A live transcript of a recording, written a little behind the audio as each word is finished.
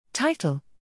Title: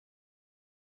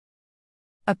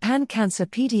 A pan-cancer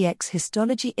PDX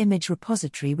histology image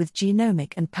repository with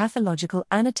genomic and pathological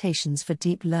annotations for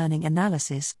deep learning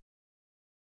analysis.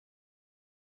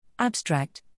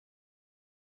 Abstract: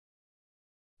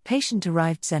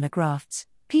 Patient-derived xenografts,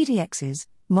 PDXs,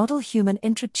 model human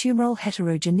intratumoral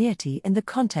heterogeneity in the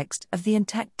context of the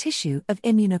intact tissue of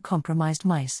immunocompromised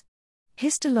mice.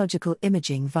 Histological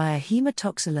imaging via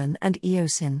hematoxylin and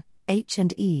eosin,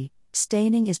 H&E,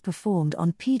 staining is performed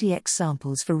on PDX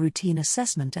samples for routine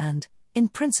assessment and, in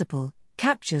principle,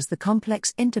 captures the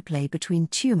complex interplay between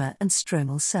tumor and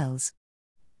stromal cells.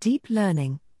 Deep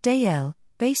learning, DL,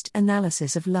 based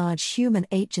analysis of large human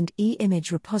H&E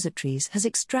image repositories has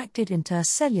extracted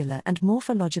intercellular and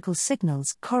morphological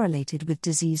signals correlated with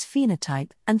disease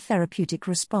phenotype and therapeutic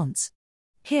response.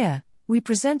 Here, we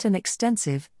present an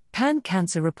extensive,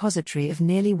 pan-cancer repository of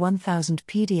nearly 1,000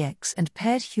 PDX and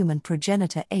paired human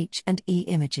progenitor H&E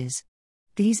images.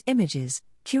 These images,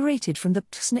 curated from the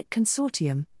PDX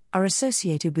consortium, are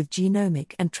associated with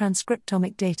genomic and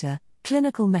transcriptomic data,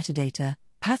 clinical metadata,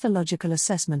 pathological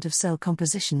assessment of cell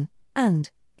composition,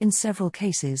 and, in several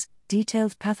cases,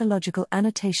 detailed pathological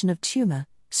annotation of tumor,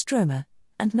 stroma,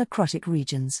 and necrotic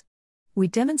regions. We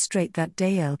demonstrate that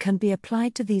DL can be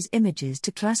applied to these images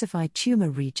to classify tumor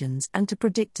regions and to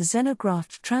predict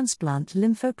xenograft transplant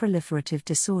lymphoproliferative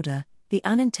disorder, the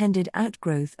unintended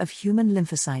outgrowth of human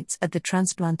lymphocytes at the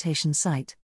transplantation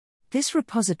site. This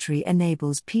repository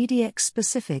enables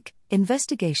PDX-specific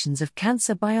investigations of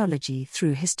cancer biology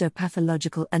through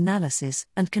histopathological analysis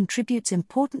and contributes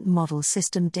important model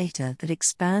system data that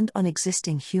expand on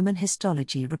existing human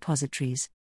histology repositories.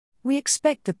 We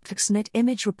expect the PDX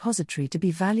image repository to be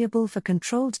valuable for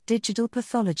controlled digital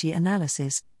pathology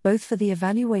analysis, both for the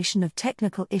evaluation of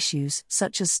technical issues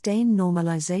such as stain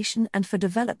normalization and for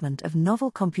development of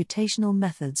novel computational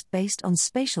methods based on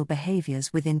spatial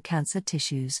behaviors within cancer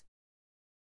tissues.